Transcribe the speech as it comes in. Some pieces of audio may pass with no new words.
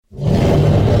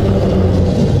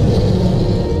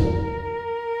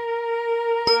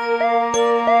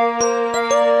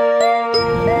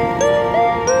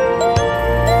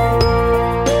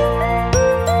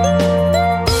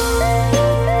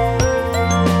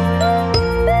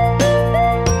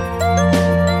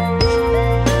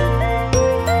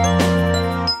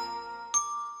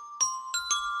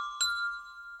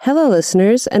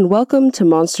listeners, and welcome to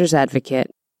Monsters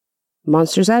Advocate.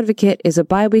 Monsters Advocate is a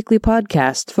bi-weekly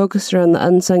podcast focused around the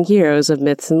unsung heroes of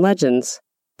myths and legends,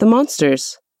 the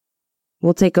monsters.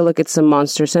 We'll take a look at some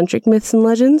monster-centric myths and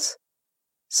legends,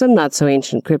 some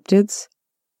not-so-ancient cryptids,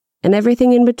 and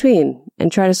everything in between,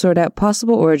 and try to sort out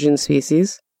possible origin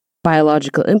species,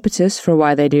 biological impetus for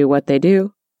why they do what they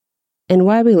do, and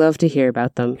why we love to hear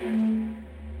about them.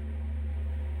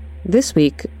 This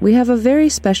week, we have a very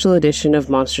special edition of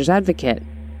Monsters Advocate,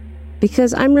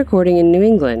 because I'm recording in New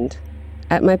England,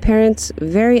 at my parents'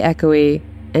 very echoey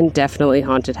and definitely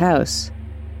haunted house.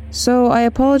 So I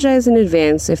apologize in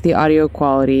advance if the audio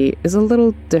quality is a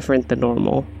little different than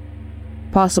normal.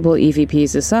 Possible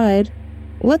EVPs aside,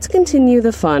 let's continue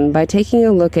the fun by taking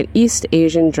a look at East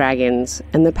Asian dragons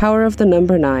and the power of the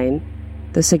number 9,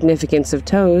 the significance of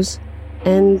toes,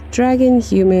 and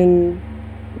dragon-human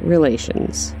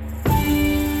relations.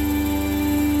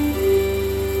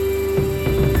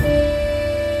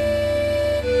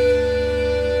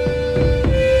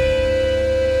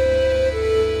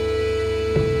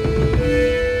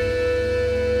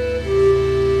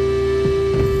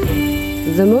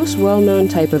 The most well-known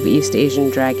type of East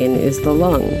Asian dragon is the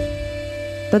lung,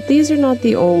 but these are not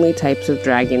the only types of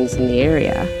dragons in the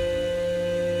area.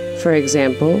 For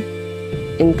example,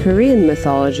 in Korean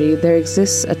mythology, there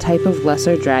exists a type of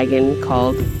lesser dragon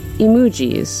called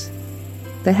imujis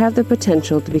that have the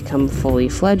potential to become fully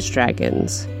fledged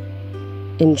dragons.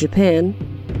 In Japan,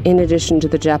 in addition to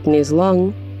the Japanese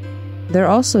lung, there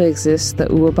also exists the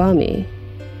uobami,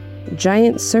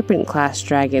 giant serpent-class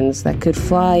dragons that could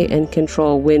fly and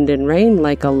control wind and rain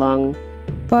like a lung,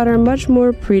 but are much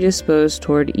more predisposed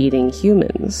toward eating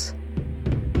humans.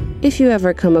 If you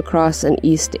ever come across an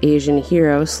East Asian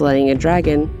hero slaying a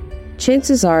dragon,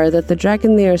 chances are that the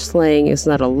dragon they are slaying is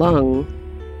not a lung,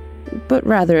 but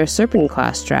rather a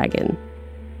serpent-class dragon,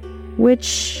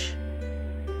 which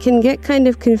can get kind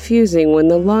of confusing when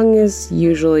the lung is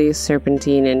usually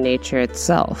serpentine in nature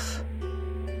itself.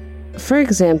 For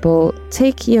example,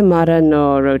 take Yamada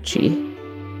no Orochi.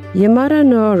 Yamada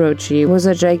no Orochi was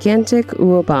a gigantic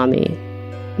uobami,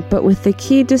 but with the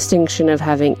key distinction of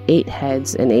having 8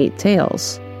 heads and 8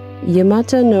 tails.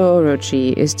 Yamada no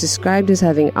Orochi is described as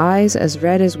having eyes as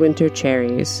red as winter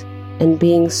cherries, and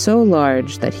being so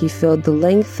large that he filled the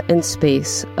length and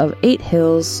space of 8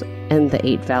 hills and the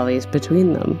 8 valleys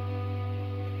between them.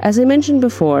 As I mentioned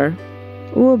before,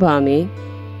 uobami,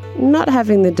 not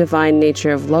having the divine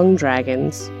nature of lung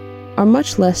dragons, are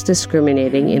much less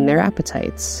discriminating in their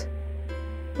appetites.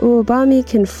 Uobami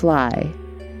can fly,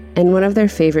 and one of their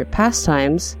favorite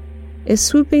pastimes is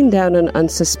swooping down on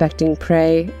unsuspecting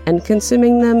prey and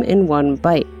consuming them in one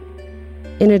bite.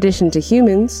 In addition to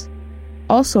humans,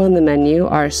 also on the menu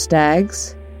are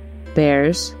stags,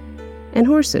 bears, and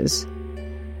horses,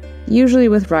 usually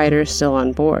with riders still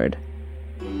on board.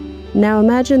 Now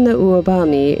imagine the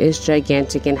uobami is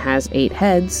gigantic and has 8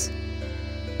 heads,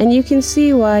 and you can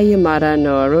see why Yamada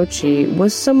no Orochi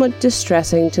was somewhat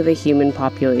distressing to the human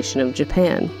population of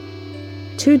Japan.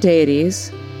 2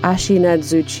 deities, Ashi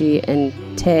Nadzuchi and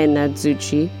Te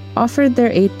Nadzuchi, offered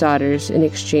their 8 daughters in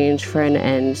exchange for an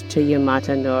end to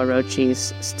Yamada no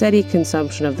Orochi's steady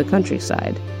consumption of the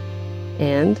countryside.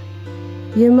 And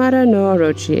Yamada no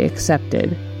Orochi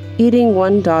accepted, eating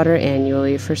 1 daughter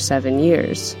annually for 7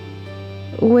 years.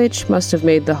 Which must have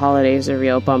made the holidays a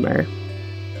real bummer.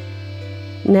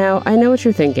 Now, I know what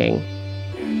you're thinking.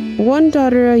 1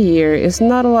 daughter a year is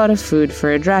not a lot of food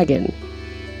for a dragon.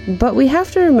 But we have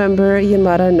to remember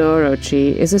Yamada no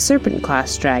Orochi is a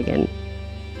serpent-class dragon.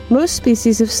 Most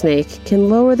species of snake can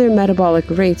lower their metabolic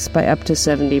rates by up to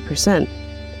 70%.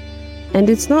 And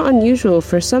it's not unusual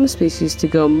for some species to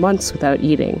go months without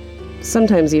eating,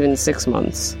 sometimes even 6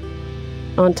 months.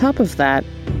 On top of that,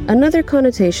 another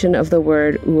connotation of the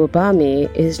word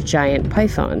uobami is giant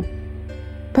python.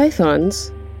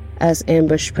 Pythons, as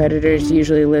ambush predators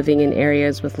usually living in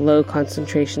areas with low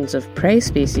concentrations of prey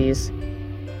species,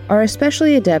 are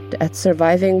especially adept at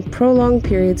surviving prolonged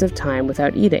periods of time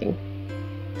without eating.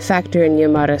 Factor in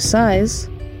Yamada's size,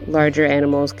 larger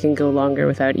animals can go longer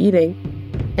without eating,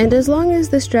 and as long as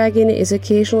this dragon is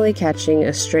occasionally catching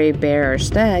a stray bear or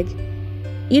stag,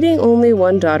 eating only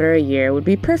 1 daughter a year would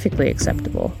be perfectly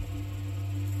acceptable.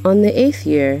 On the 8th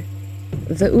year,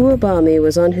 the uobami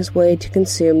was on his way to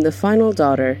consume the final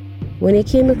daughter when he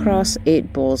came across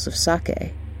 8 bowls of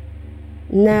sake.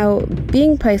 Now,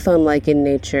 being python-like in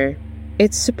nature,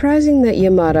 it's surprising that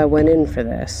Yamada went in for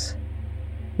this.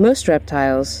 Most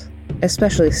reptiles,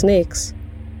 especially snakes,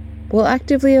 will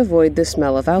actively avoid the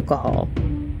smell of alcohol,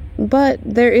 But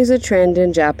there is a trend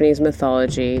in Japanese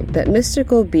mythology that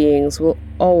mystical beings will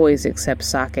always accept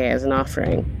sake as an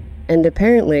offering, and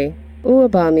apparently,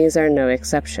 Uebamis are no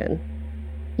exception.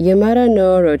 Yamada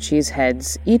no Orochi's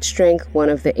heads each drank one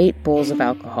of the 8 bowls of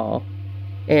alcohol,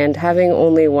 and having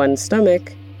only one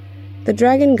stomach, the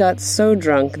dragon got so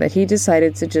drunk that he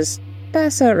decided to just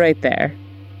pass out right there.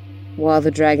 While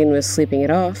the dragon was sleeping it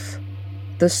off,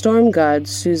 the storm god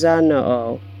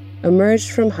Susanoo emerged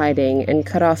from hiding and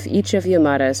cut off each of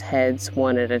Yamada's heads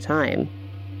one at a time,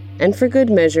 and for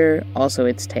good measure, also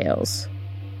its tails.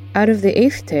 Out of the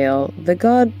 8th tail, the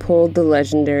god pulled the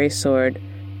legendary sword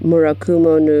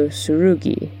Murakumo no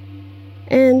Tsurugi,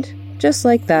 and, just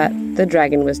like that, the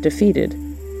dragon was defeated,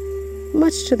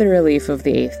 much to the relief of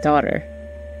the 8th daughter.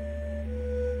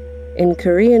 In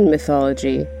Korean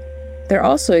mythology, there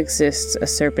also exists a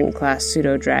serpent-class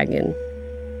pseudo-dragon,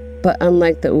 but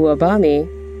unlike the Uebami,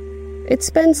 it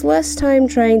spends less time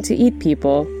trying to eat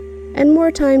people and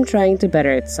more time trying to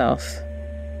better itself.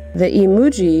 The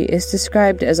Imuji is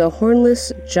described as a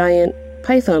hornless, giant,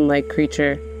 python-like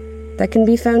creature that can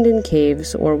be found in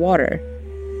caves or water.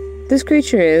 This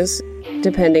creature is,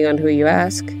 depending on who you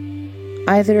ask,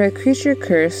 either a creature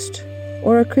cursed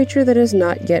or a creature that has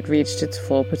not yet reached its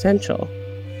full potential.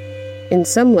 In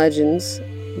some legends,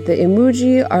 the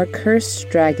Imuji are cursed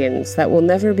dragons that will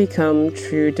never become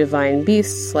true divine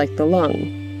beasts like the Lung.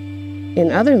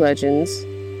 In other legends,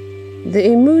 the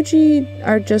Imuji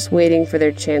are just waiting for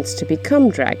their chance to become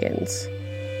dragons.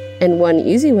 And one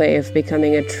easy way of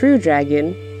becoming a true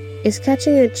dragon is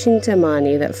catching a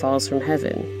Chintamani that falls from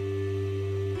heaven.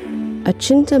 A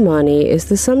Chintamani is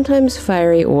the sometimes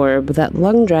fiery orb that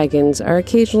Lung dragons are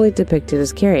occasionally depicted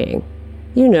as carrying.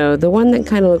 You know, the one that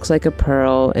kind of looks like a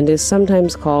pearl and is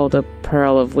sometimes called a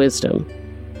pearl of wisdom.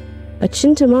 A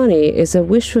Chintamani is a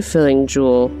wish-fulfilling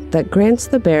jewel that grants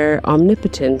the bearer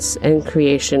omnipotence and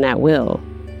creation at will.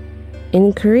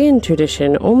 In Korean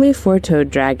tradition, only 4-toed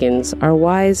dragons are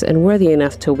wise and worthy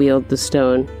enough to wield the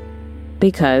stone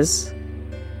because,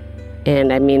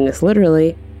 and I mean this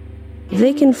literally,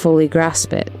 they can fully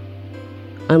grasp it.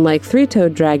 Unlike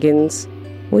 3-toed dragons,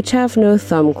 which have no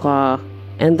thumb claw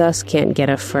and thus can't get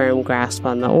a firm grasp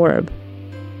on the orb.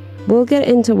 We'll get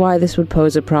into why this would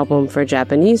pose a problem for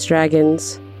Japanese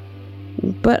dragons,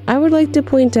 but I would like to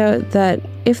point out that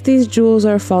if these jewels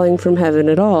are falling from heaven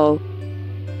at all,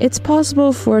 it's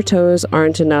possible 4 toes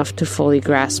aren't enough to fully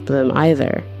grasp them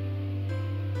either.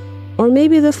 Or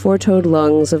maybe the 4-toed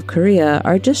lungs of Korea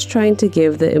are just trying to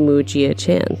give the Imuji a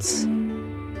chance.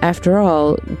 After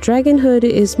all, dragonhood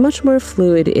is much more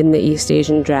fluid in the East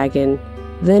Asian dragon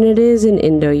than it is in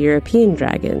Indo-European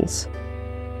dragons.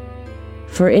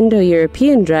 For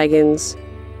Indo-European dragons,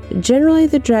 generally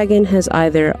the dragon has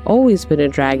either always been a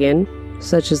dragon,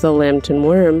 such as the lambton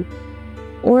worm,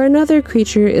 or another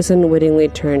creature is unwittingly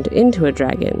turned into a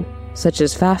dragon, such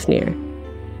as Fafnir.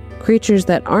 Creatures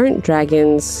that aren't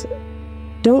dragons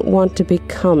don't want to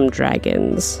become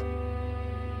dragons.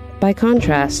 By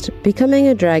contrast, becoming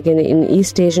a dragon in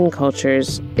East Asian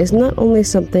cultures is not only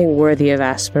something worthy of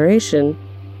aspiration,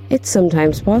 it's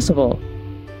sometimes possible.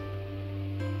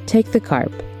 Take the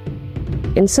carp.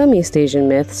 In some East Asian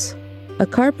myths, a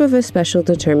carp of a special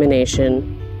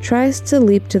determination tries to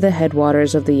leap to the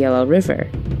headwaters of the Yellow River,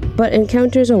 but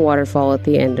encounters a waterfall at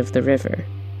the end of the river.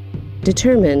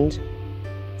 Determined,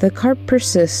 the carp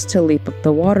persists to leap up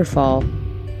the waterfall,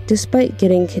 despite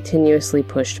getting continuously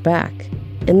pushed back,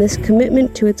 and this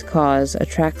commitment to its cause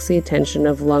attracts the attention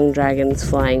of lung dragons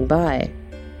flying by,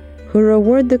 who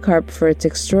reward the carp for its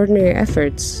extraordinary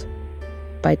efforts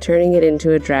by turning it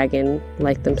into a dragon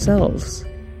like themselves.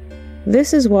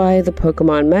 This is why the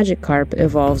Pokemon Magikarp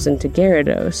evolves into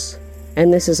Gyarados,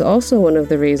 and this is also one of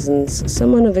the reasons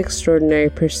someone of extraordinary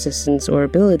persistence or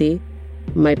ability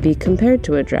might be compared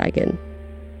to a dragon.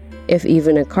 If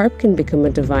even a carp can become a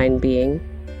divine being,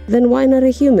 then why not a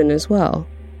human as well?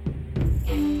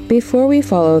 Before we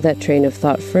follow that train of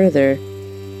thought further,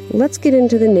 let's get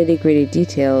into the nitty-gritty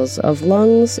details of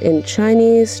lungs in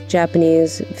Chinese,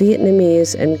 Japanese,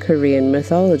 Vietnamese, and Korean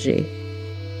mythology.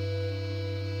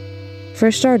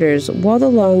 For starters, while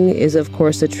the lung is of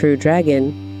course a true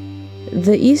dragon,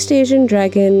 the East Asian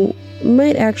dragon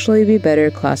might actually be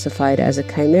better classified as a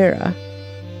chimera.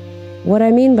 What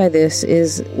I mean by this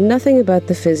is nothing about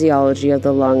the physiology of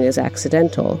the lung is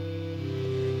accidental.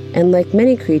 And like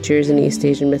many creatures in East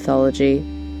Asian mythology,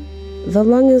 the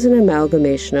lung is an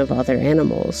amalgamation of other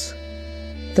animals.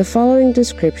 The following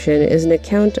description is an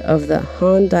account of the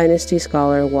Han Dynasty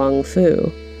scholar Wang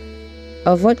Fu,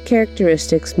 of what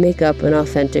characteristics make up an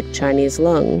authentic Chinese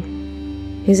lung.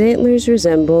 His antlers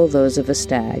resemble those of a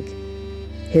stag.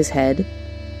 His head,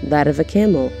 that of a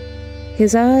camel,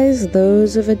 his eyes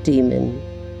those of a demon,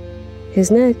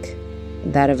 his neck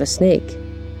that of a snake,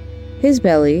 his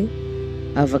belly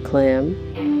of a clam,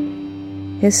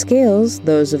 his scales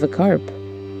those of a carp,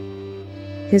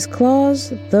 his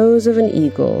claws those of an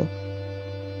eagle,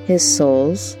 his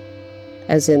soles,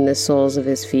 as in the soles of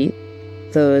his feet,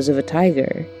 those of a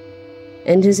tiger,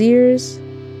 and his ears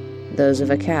those of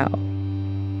a cow.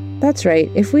 That's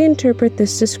right, if we interpret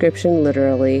this description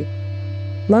literally,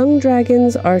 lung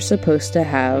dragons are supposed to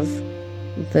have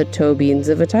the toe beans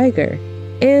of a tiger,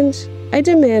 and I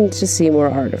demand to see more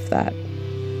art of that.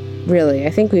 Really, I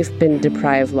think we've been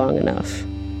deprived long enough.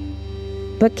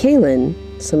 But Kaylin,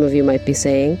 some of you might be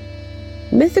saying,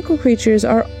 mythical creatures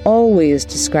are always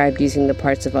described using the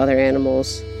parts of other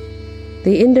animals.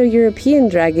 The Indo-European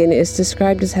dragon is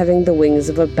described as having the wings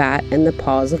of a bat and the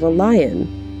paws of a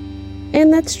lion.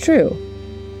 And that's true.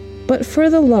 But for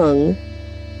the lung,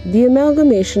 the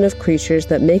amalgamation of creatures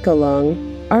that make a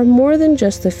lung are more than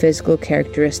just the physical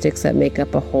characteristics that make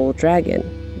up a whole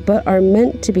dragon, but are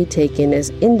meant to be taken as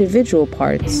individual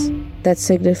parts that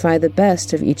signify the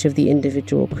best of each of the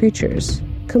individual creatures,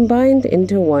 combined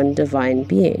into one divine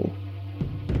being.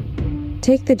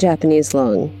 Take the Japanese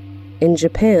lung. In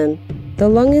Japan, the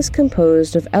lung is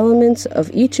composed of elements of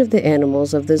each of the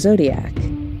animals of the zodiac,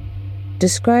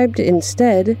 described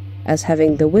instead as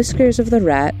having the whiskers of the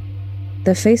rat,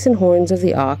 the face and horns of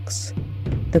the ox,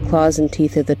 the claws and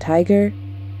teeth of the tiger,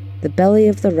 the belly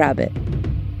of the rabbit,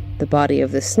 the body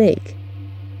of the snake,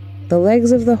 the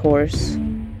legs of the horse,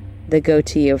 the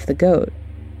goatee of the goat,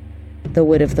 the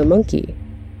wit of the monkey,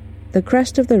 the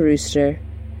crest of the rooster,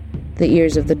 the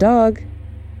ears of the dog,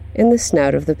 and the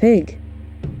snout of the pig.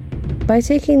 By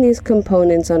taking these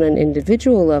components on an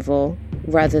individual level,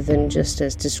 rather than just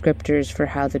as descriptors for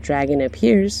how the dragon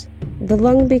appears, the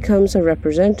lung becomes a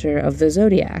representer of the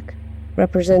zodiac,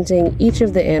 representing each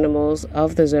of the animals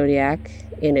of the zodiac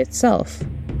in itself.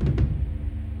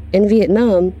 In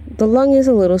Vietnam, the lung is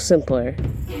a little simpler,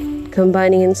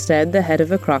 combining instead the head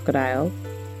of a crocodile,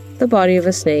 the body of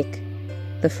a snake,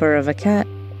 the fur of a cat,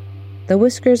 the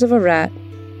whiskers of a rat,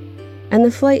 and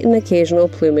the flight and occasional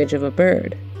plumage of a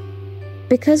bird.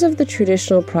 Because of the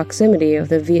traditional proximity of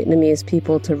the Vietnamese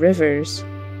people to rivers,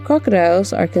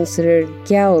 crocodiles are considered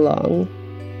Giao Long,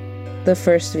 the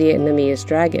first Vietnamese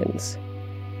dragons.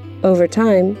 Over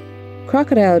time,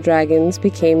 crocodile dragons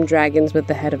became dragons with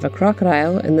the head of a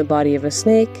crocodile and the body of a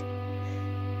snake,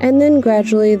 and then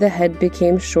gradually the head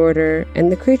became shorter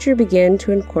and the creature began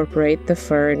to incorporate the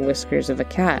fur and whiskers of a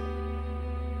cat.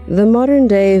 The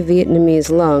modern-day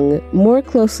Vietnamese lung more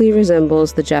closely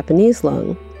resembles the Japanese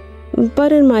lung,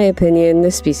 but in my opinion,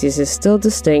 this species is still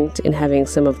distinct in having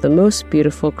some of the most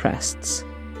beautiful crests.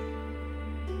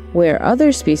 Where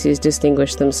other species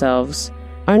distinguish themselves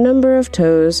are number of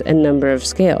toes and number of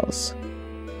scales.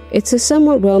 It's a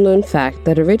somewhat well-known fact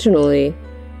that originally,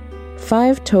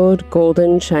 5-toed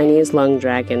golden Chinese lung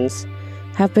dragons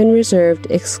have been reserved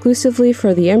exclusively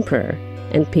for the emperor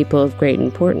and people of great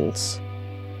importance,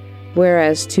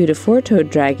 whereas 2- to 4-toed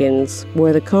dragons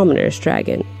were the commoner's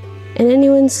dragon, and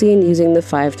anyone seen using the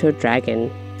 5-toed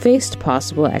dragon faced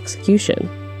possible execution.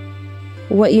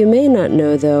 What you may not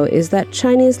know, though, is that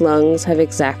Chinese lungs have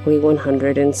exactly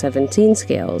 117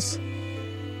 scales,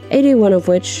 81 of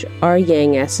which are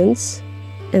yang essence,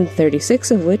 and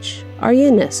 36 of which are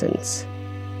yin essence.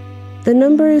 The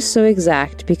number is so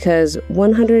exact because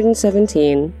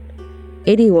 117,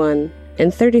 81,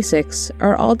 and 36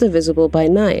 are all divisible by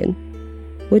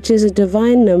 9, which is a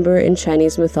divine number in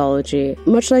Chinese mythology,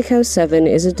 much like how 7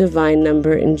 is a divine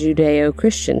number in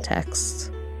Judeo-Christian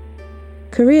texts.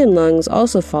 Korean lungs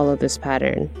also follow this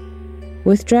pattern,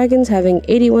 with dragons having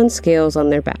 81 scales on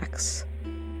their backs.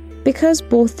 Because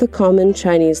both the common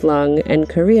Chinese lung and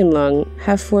Korean lung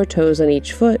have 4 toes on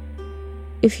each foot,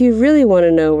 if you really want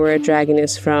to know where a dragon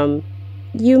is from,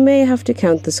 you may have to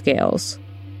count the scales.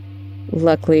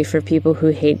 Luckily for people who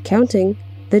hate counting,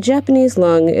 the Japanese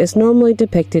lung is normally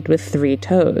depicted with 3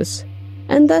 toes,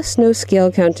 and thus no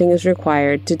scale counting is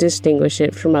required to distinguish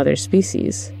it from other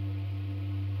species.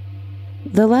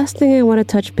 The last thing I want to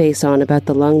touch base on about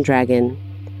the lung dragon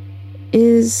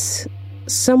is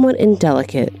somewhat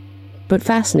indelicate, but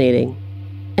fascinating,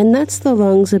 and that's the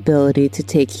lung's ability to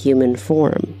take human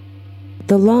form.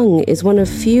 The lung is one of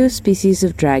few species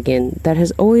of dragon that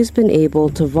has always been able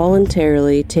to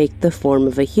voluntarily take the form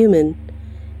of a human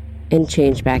and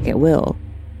change back at will.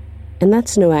 And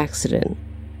that's no accident.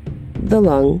 The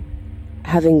lung,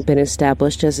 having been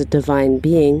established as a divine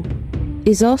being,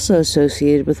 is also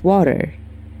associated with water.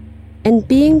 And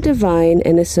being divine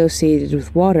and associated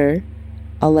with water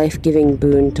a life-giving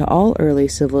boon to all early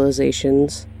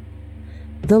civilizations,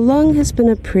 the lung has been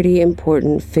a pretty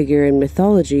important figure in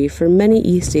mythology for many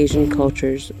East Asian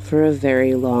cultures for a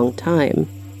very long time.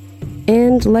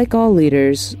 And like all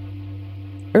leaders,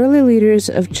 early leaders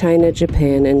of China,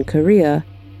 Japan, and Korea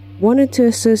wanted to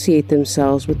associate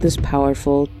themselves with this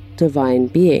powerful divine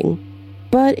being.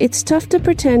 But it's tough to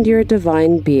pretend you're a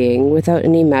divine being without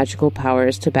any magical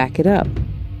powers to back it up.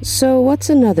 So what's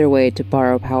another way to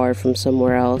borrow power from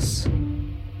somewhere else?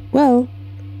 Well,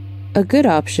 a good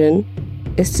option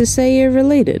is to say you're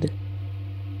related.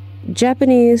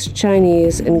 Japanese,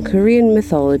 Chinese, and Korean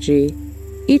mythology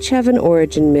each have an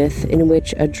origin myth in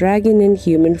which a dragon in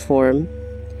human form,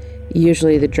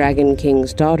 usually the Dragon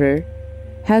King's daughter,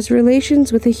 has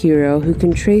relations with a hero who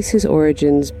can trace his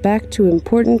origins back to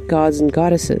important gods and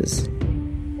goddesses,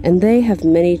 and they have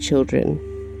many children.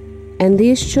 And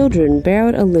these children bear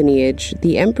out a lineage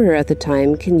the emperor at the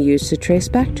time can use to trace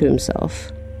back to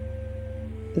himself.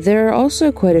 There are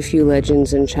also quite a few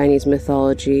legends in Chinese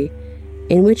mythology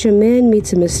in which a man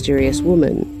meets a mysterious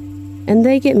woman, and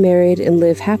they get married and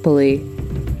live happily,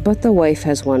 but the wife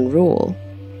has one rule,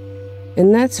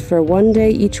 and that's for one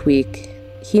day each week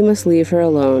he must leave her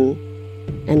alone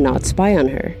and not spy on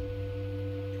her.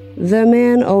 The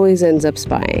man always ends up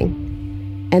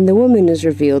spying, and the woman is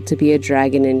revealed to be a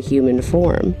dragon in human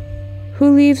form, who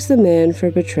leaves the man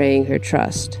for betraying her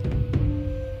trust.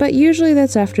 But usually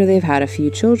that's after they've had a few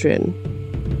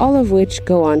children, all of which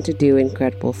go on to do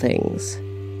incredible things.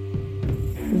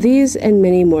 These and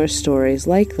many more stories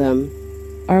like them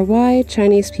are why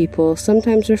Chinese people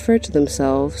sometimes refer to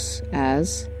themselves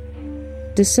as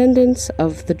descendants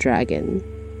of the dragon.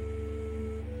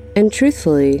 And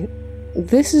truthfully,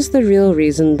 this is the real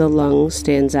reason the lung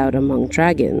stands out among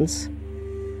dragons.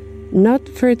 Not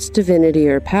for its divinity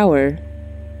or power,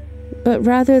 but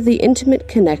rather the intimate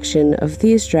connection of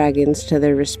these dragons to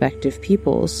their respective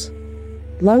peoples.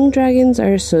 Lung dragons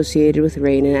are associated with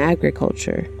rain and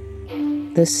agriculture,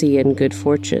 the sea and good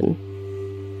fortune.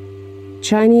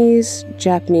 Chinese,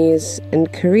 Japanese,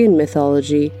 and Korean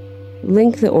mythology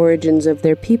link the origins of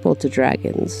their people to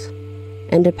dragons,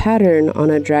 and a pattern on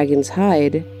a dragon's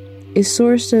hide is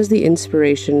sourced as the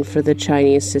inspiration for the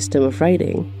Chinese system of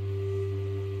writing.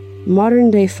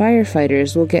 Modern-day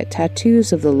firefighters will get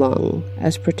tattoos of the lung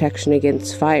as protection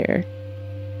against fire.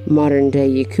 Modern-day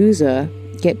yakuza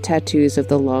get tattoos of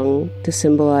the lung to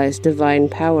symbolize divine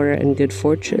power and good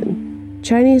fortune.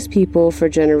 Chinese people for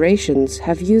generations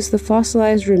have used the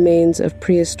fossilized remains of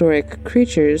prehistoric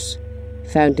creatures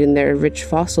found in their rich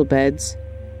fossil beds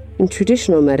in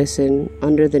traditional medicine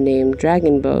under the name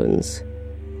dragon bones.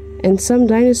 And some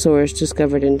dinosaurs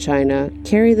discovered in China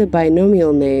carry the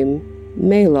binomial name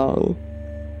Meilong,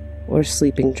 or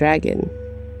sleeping dragon.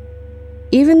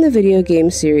 Even the video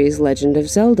game series Legend of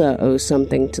Zelda owes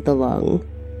something to the lung.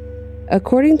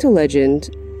 According to legend,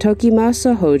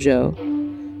 Tokimasa Hojo,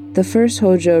 the first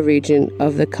Hojo regent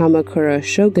of the Kamakura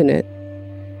shogunate,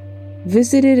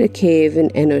 visited a cave in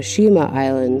Enoshima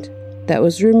Island that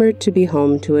was rumored to be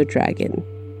home to a dragon.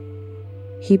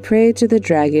 He prayed to the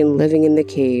dragon living in the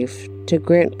cave to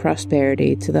grant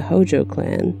prosperity to the Hojo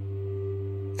clan.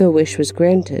 The wish was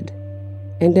granted,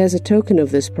 and as a token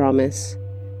of this promise,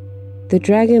 the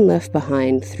dragon left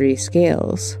behind 3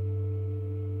 scales.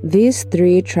 These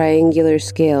 3 triangular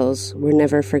scales were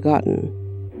never forgotten,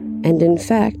 and in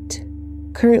fact,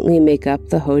 currently make up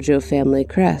the Hojo family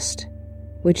crest,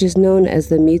 which is known as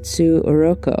the Mitsu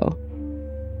Uroko,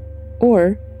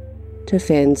 or, to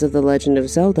fans of The Legend of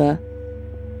Zelda,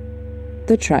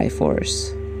 the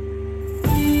Triforce.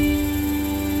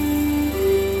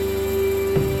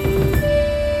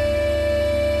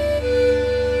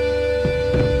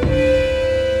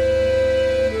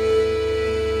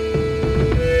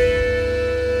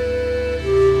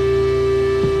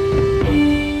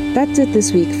 That's it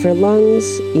this week for lungs,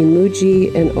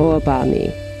 Imuji, and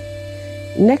Oabami.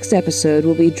 Next episode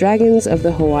will be dragons of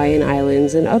the Hawaiian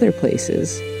Islands and other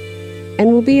places,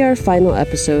 and will be our final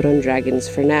episode on dragons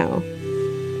for now.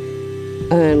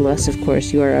 Unless, of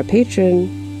course, you are a patron,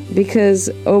 because,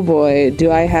 oh boy,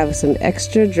 do I have some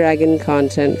extra dragon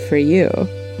content for you.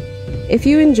 If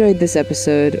you enjoyed this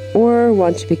episode, or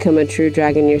want to become a true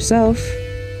dragon yourself,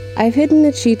 I've hidden a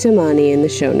Chitamani in the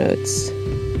show notes.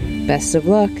 Best of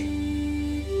luck!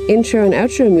 Intro and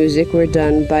outro music were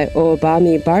done by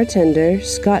Oabami bartender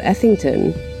Scott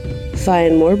Ethington.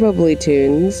 Find more bubbly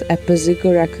tunes at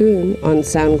Bazooka Raccoon on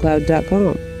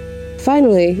SoundCloud.com.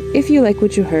 Finally, if you like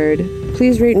what you heard,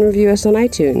 please rate and review us on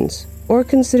iTunes, or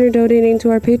consider donating to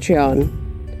our Patreon.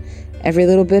 Every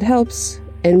little bit helps,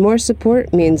 and more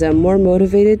support means I'm more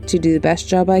motivated to do the best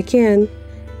job I can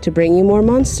to bring you more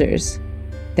monsters.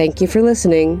 Thank you for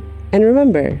listening, and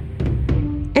remember,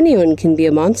 anyone can be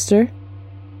a monster.